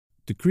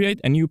To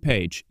create a new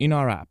page in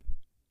our app,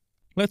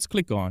 let's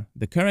click on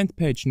the current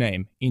page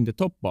name in the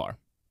top bar.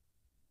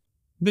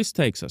 This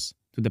takes us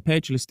to the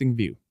page listing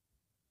view.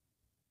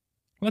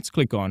 Let's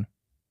click on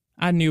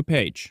Add New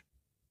Page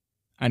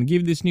and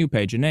give this new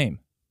page a name,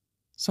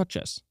 such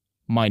as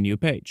My New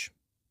Page.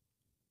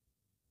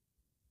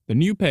 The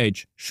new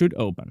page should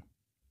open.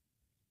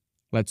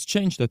 Let's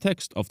change the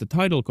text of the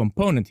title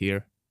component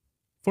here,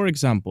 for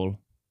example,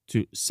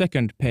 to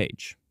Second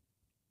Page.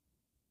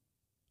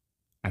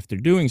 After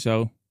doing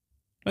so,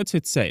 let's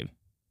hit Save.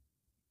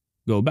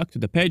 Go back to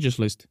the Pages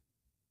list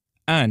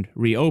and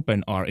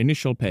reopen our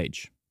initial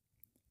page.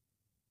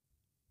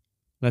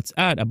 Let's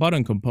add a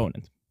button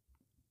component.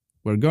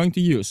 We're going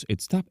to use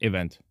its tap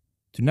event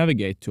to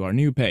navigate to our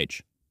new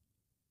page.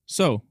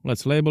 So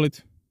let's label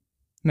it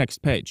Next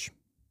Page.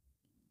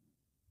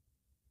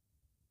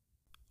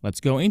 Let's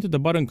go into the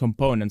button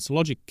component's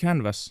logic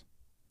canvas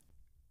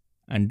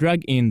and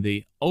drag in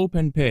the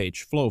Open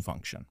Page flow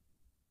function.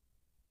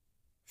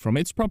 From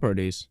its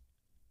properties,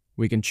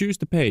 we can choose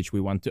the page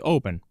we want to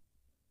open,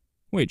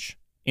 which,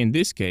 in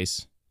this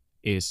case,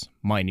 is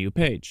My New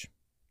Page.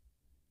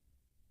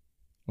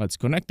 Let's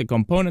connect the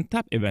component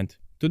tap event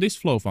to this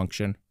flow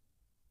function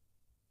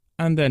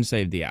and then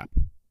save the app.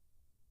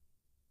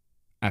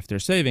 After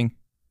saving,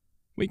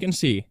 we can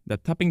see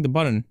that tapping the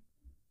button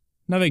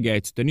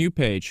navigates to the new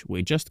page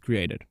we just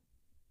created.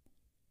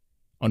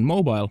 On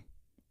mobile,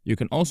 you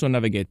can also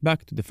navigate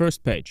back to the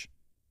first page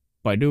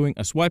by doing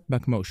a swipe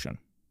back motion.